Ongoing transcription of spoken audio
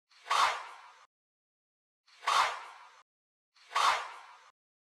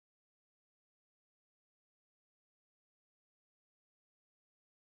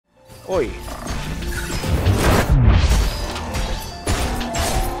Oi.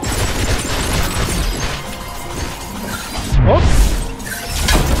 Oh.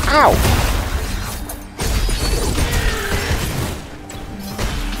 Ow.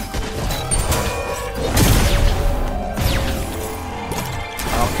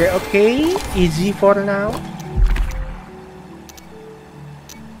 Okay, easy for now.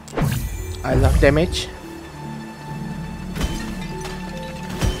 I love damage.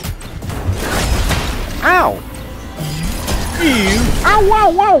 Ow! Ew! Ow! Wow!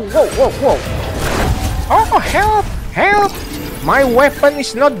 Wow! Whoa! Whoa! Whoa! Oh! Help! Help! My weapon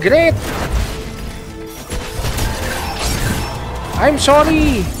is not great. I'm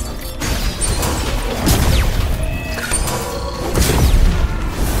sorry.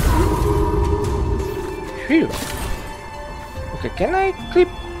 Phew. Okay, can I clip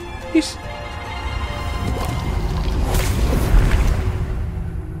this?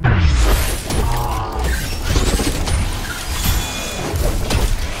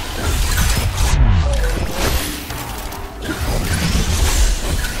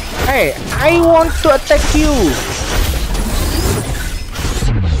 Hey, I want to attack you.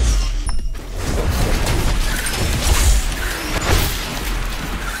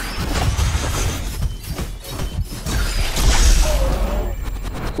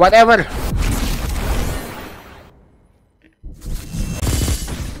 Whatever.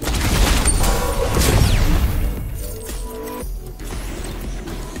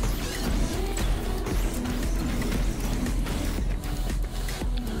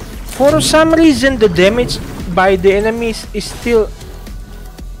 For some reason, the damage by the enemies is still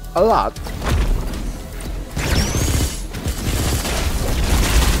a lot.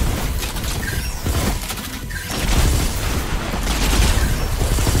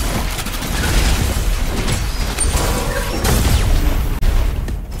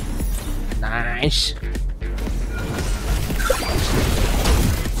 Nice.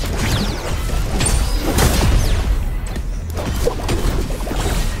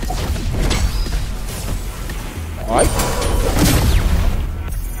 Alright.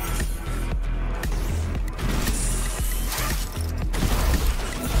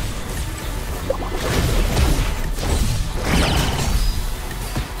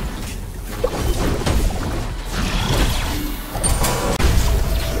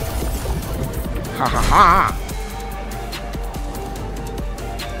 Ha ha ha.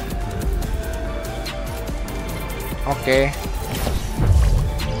 Okay.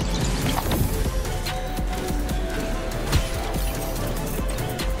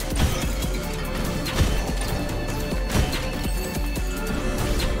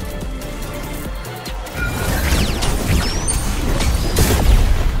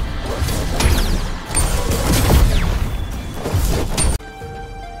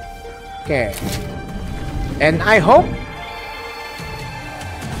 Okay. And I hope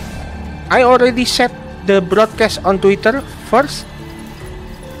I already set the broadcast on Twitter first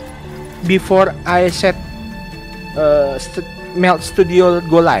before I set Melt Studio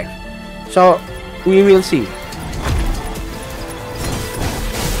go live. So we will see.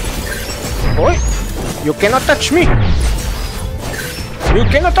 Boy, you cannot touch me. You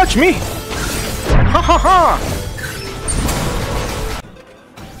cannot touch me. Ha ha ha.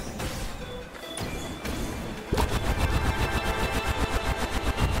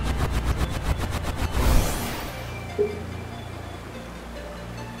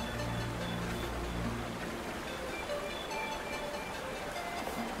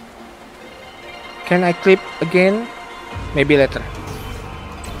 Can I clip again? Maybe later.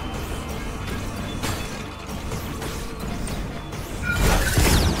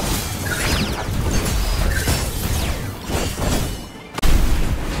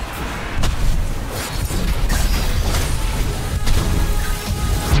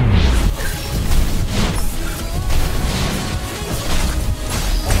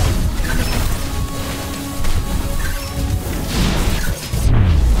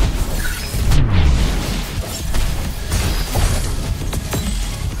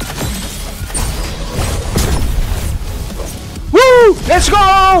 Let's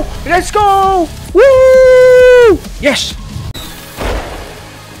go! Let's go! Woo! Yes!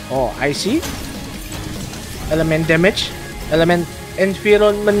 Oh, I see. Element damage. Element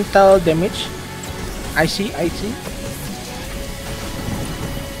environmental damage. I see, I see.